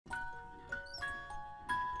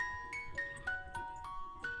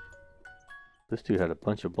This dude had a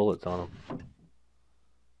bunch of bullets on him.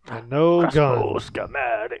 And no Crossbow gun.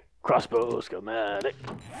 schematic. Crossbow schematic.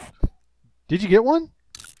 Did you get one?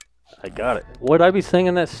 I got it. Would I be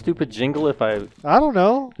singing that stupid jingle if I... I don't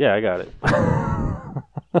know. Yeah, I got it.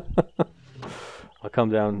 I'll come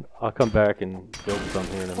back and build some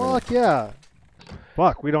here in a minute. Fuck yeah.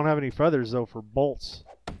 Fuck, we don't have any feathers though for bolts.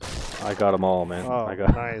 I got them all, man. Oh, I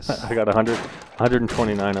got, nice. I got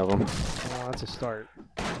 129 of them. Oh, that's a start.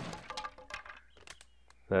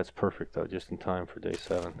 That's perfect, though, just in time for day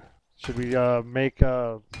 7. Should we make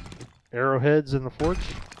arrowheads in the forge?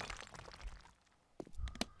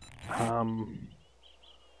 How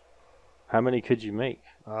many could you make?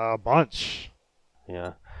 A bunch.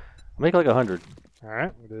 Yeah. Make like 100.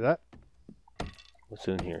 Alright, we'll do that. What's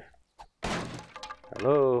in here?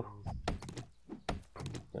 Hello?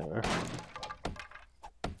 There.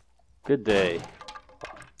 Good day.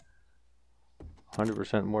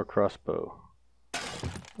 100% more crossbow.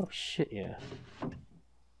 Oh shit, yeah.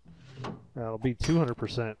 That'll be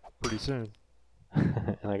 200% pretty soon.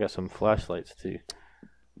 And I got some flashlights too.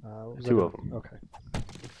 What 2 of them. Okay.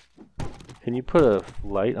 Can you put a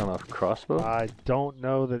light on a crossbow? I don't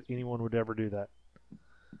know that anyone would ever do that.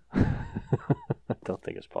 I don't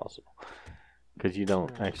think it's possible. Because you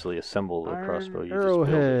don't actually assemble the crossbow, you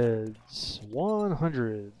arrowheads.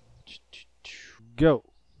 100. Go.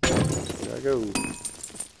 There I go.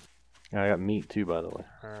 I got meat too, by the way.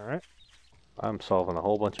 Alright. I'm solving a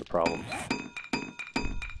whole bunch of problems.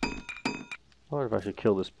 I wonder if I should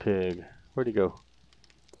kill this pig. Where'd he go?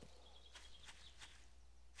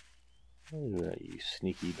 Look at that, you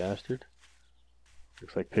sneaky bastard.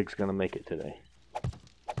 Looks like Pig's gonna make it today.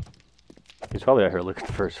 He's probably out here looking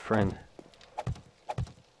for his friend.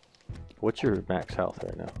 What's your max health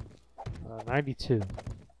right now? 92.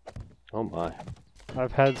 Oh my.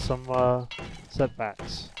 I've had some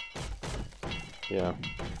setbacks. Yeah.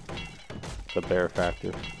 The bear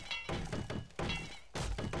factor.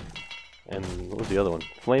 And what was the other one?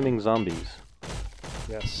 Flaming zombies.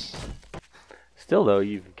 Yes. Still though,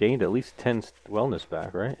 you've gained at least 10 wellness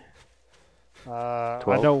back, right? I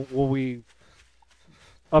 12? know, well, we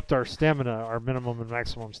upped our stamina, our minimum and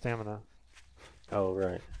maximum stamina. Oh,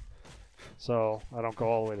 right. So I don't go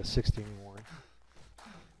all the way to 60 anymore.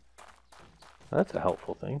 That's a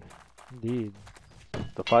helpful thing. Indeed.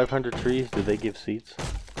 The 500 trees, do they give seeds?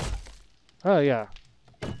 Oh, yeah.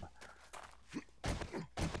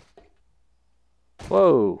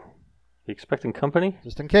 Whoa! You expecting company?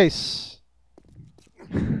 Just in case.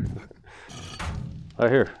 Oh,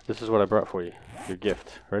 here. This is what I brought for you. Your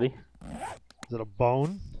gift. Ready? Is it a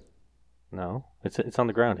bone? No. It's on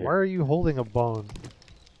the ground Why here. are you holding a bone?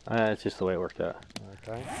 It's just the way it worked out.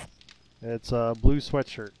 Okay. It's a blue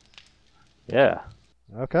sweatshirt. Yeah.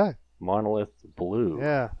 Okay. Monolith blue.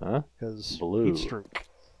 Yeah. Huh? Because Blue. heat stroke.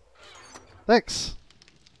 Thanks.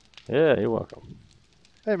 Yeah, you're welcome.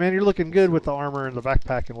 Hey, man, you're looking good with the armor and the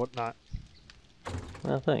backpack and whatnot.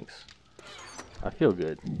 Well, thanks. I feel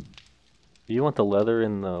good. Do you want the leather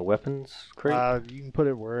in the weapons crate? You can put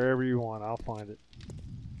it wherever you want. I'll find it.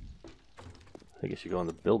 I guess you go in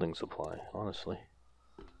the building supply, honestly.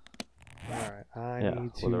 Alright, I Yeah, need well,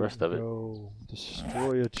 to the rest of it. go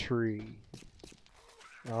destroy a tree.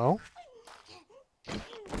 Oh?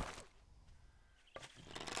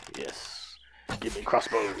 Yes. Give me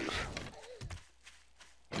crossbows.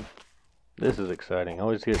 This is exciting. I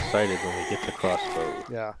always get excited when we get the crossbow.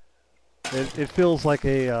 Yeah. It feels like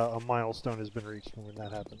a milestone has been reached when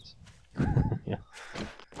that happens. Yeah.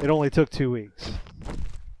 It only took 2 weeks.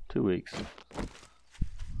 2 weeks.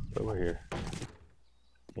 But we're here.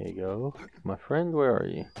 There you go. My friend, where are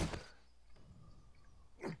you?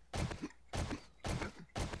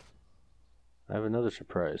 I have another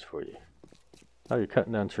surprise for you. Oh, you're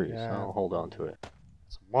cutting down trees. Yeah. I'll hold on to it.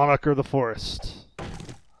 It's Monarch of the Forest.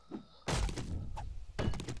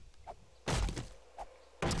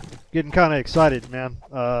 Getting kind of excited, man.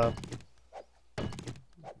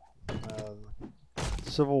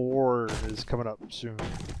 Civil War is coming up soon.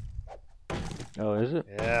 Oh, is it?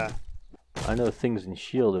 Yeah. I know things in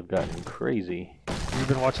S.H.I.E.L.D. have gotten crazy. You've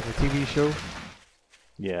been watching the TV show?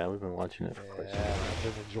 Yeah, we've been watching it for quite some Yeah, time. I've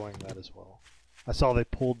been enjoying that as well. I saw they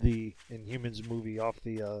pulled the Inhumans movie off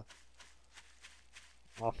the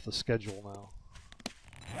schedule now.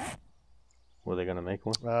 Were they gonna make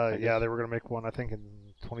one? Yeah, they were gonna make one, I think,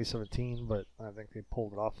 in 2017, but I think they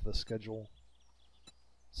pulled it off the schedule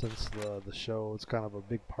since the show. It's kind of a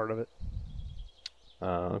big part of it.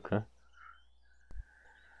 Okay.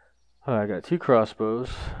 Oh, I got 2 crossbows.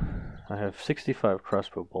 I have 65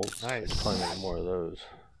 crossbow bolts. Nice. I can probably make more of those.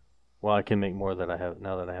 Well, I can make more that I have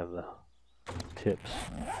now that I have the tips.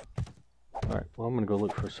 Alright, well I'm gonna go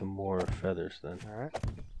look for some more feathers then. Alright.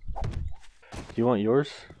 Do you want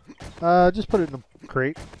yours? Just put it in the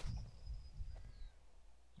crate.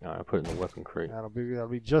 Alright, I'll put it in the weapon crate. That'll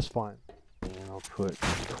be just fine. And I'll put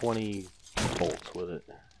 20 bolts with it,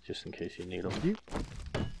 just in case you need them. You.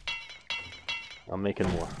 I'm making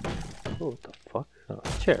more. Oh, what the fuck? Oh,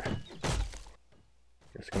 chair.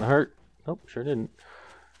 It's gonna hurt. Nope, sure didn't.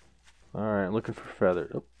 Alright, looking for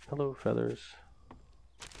feathers. Oh, hello, feathers.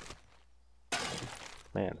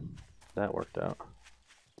 Man, that worked out.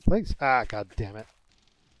 Thanks. Ah, god damn it.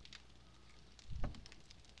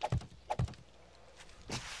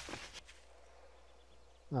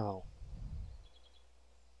 Oh.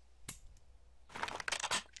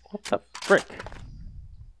 What the frick?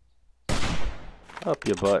 Up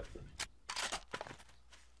your butt.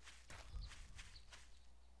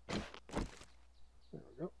 There we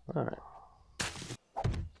go. Alright.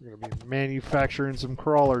 We're gonna be manufacturing some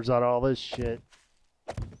crawlers out of all this shit.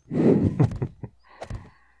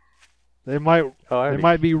 They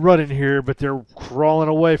might be running here, but they're crawling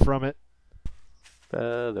away from it.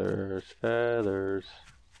 Feathers, feathers.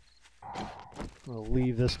 I'll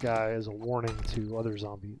leave this guy as a warning to other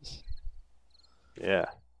zombies. Yeah.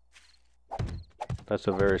 That's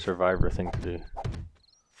a very Survivor thing to do.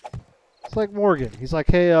 It's like Morgan. He's like,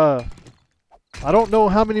 hey, I don't know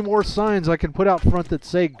how many more signs I can put out front that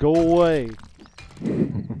say go away.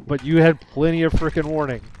 But you had plenty of frickin'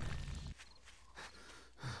 warning.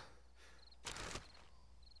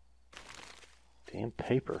 Damn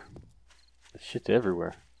paper. This shit's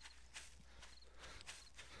everywhere.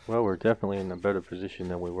 Well, we're definitely in a better position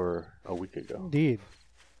than we were a week ago. Indeed.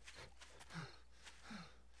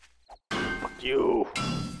 Fuck you!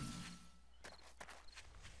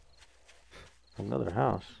 Another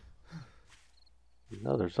house.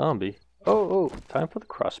 Another zombie. Oh, time for the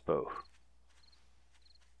crossbow.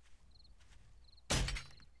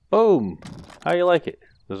 Boom! How you like it?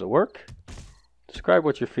 Does it work? Describe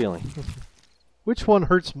what you're feeling. Which one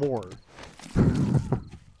hurts more?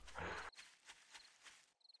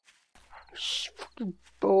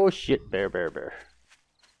 Bullshit, bear.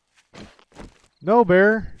 No,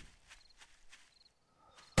 bear.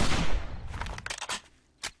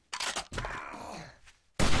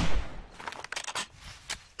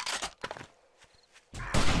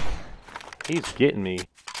 He's getting me.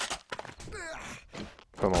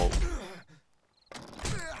 Come on.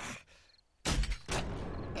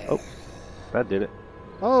 Oh, that did it.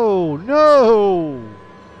 Oh, no!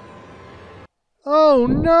 Oh,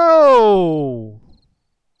 no!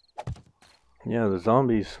 Yeah, the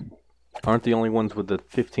zombies aren't the only ones with the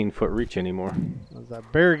 15-foot reach anymore.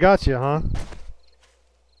 That bear got you, huh?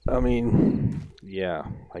 I mean, yeah,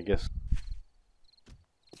 I guess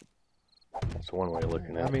that's one way of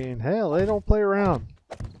looking at it. I mean, hell, they don't play around.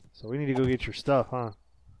 So we need to go get your stuff, huh?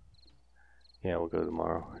 Yeah, we'll go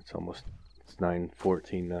tomorrow. It's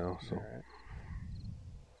 9:14 now, so. Alright.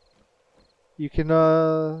 You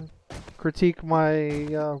can critique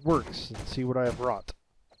my works and see what I have wrought.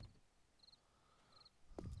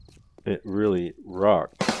 It really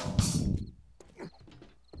rocked.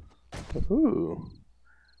 Ooh.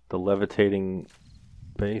 The levitating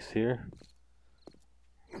base here.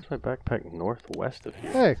 What's my backpack northwest of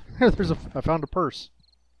here? Hey, I found a purse.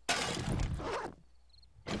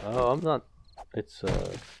 Oh, I'm not. It's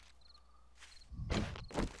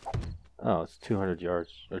oh, it's 200 yards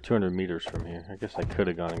or 200 meters from here. I guess I could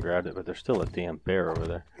have gone and grabbed it, but there's still a damn bear over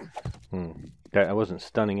there. I wasn't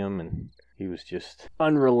stunning him, and he was just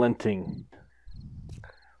unrelenting,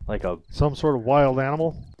 like a Some sort of wild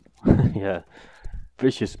animal. yeah,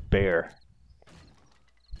 vicious bear.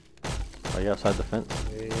 Are you outside the fence?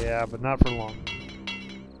 Yeah, but not for long.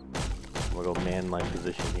 I'm gonna go man my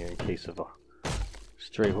position here in case of a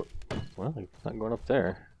stray. Well, he's not going up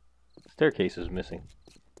there. Staircase is missing.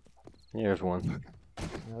 There's one.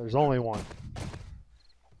 There's only one.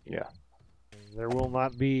 Yeah. There will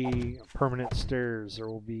not be permanent stairs. There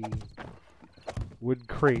will be wood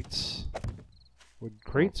crates.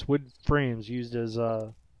 Wood frames used as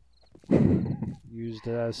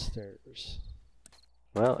stairs.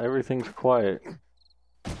 Well, everything's quiet.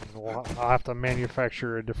 I'll have to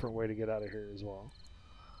manufacture a different way to get out of here as well.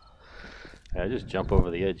 Yeah, just jump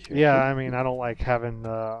over the edge here. Yeah, I mean, I don't like having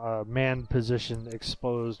a man position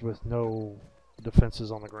exposed with no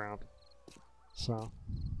defenses on the ground. So,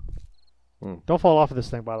 don't fall off of this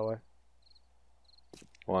thing, by the way.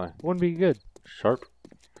 Why? Wouldn't be good. Sharp,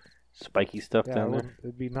 spiky stuff down there.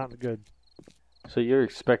 It'd be not good. So you're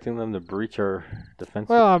expecting them to breach our defenses?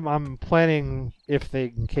 Well, I'm planning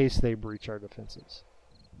in case they breach our defenses.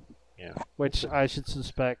 Yeah. Which I should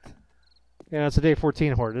suspect Yeah, it's a day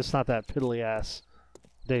 14 horde. It's not that piddly ass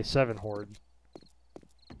day 7 horde.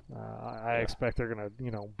 I expect they're gonna,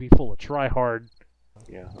 be full of try hard.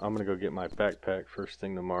 Yeah, I'm gonna go get my backpack first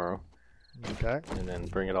thing tomorrow. Okay. And then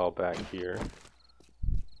bring it all back here.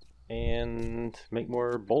 And make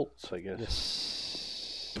more bolts, I guess.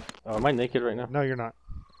 Yes. Oh, am I naked right now? No, you're not.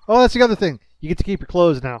 Oh, that's the other thing. You get to keep your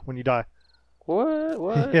clothes now when you die.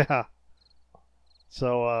 What? Yeah.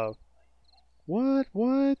 So,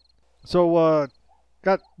 what? So,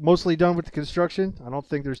 got mostly done with the construction. I don't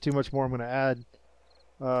think there's too much more I'm going to add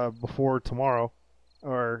before tomorrow,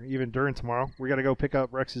 or even during tomorrow. We got to go pick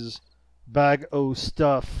up Rex's bag o'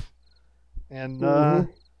 stuff, and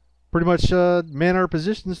pretty much man our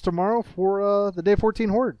positions tomorrow for the day 14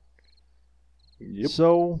 horde. Yep.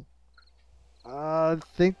 So, I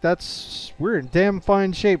think we're in damn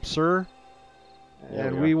fine shape, sir. Yeah,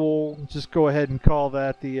 And we will just go ahead and call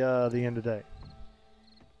that the end of day.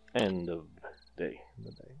 End of day.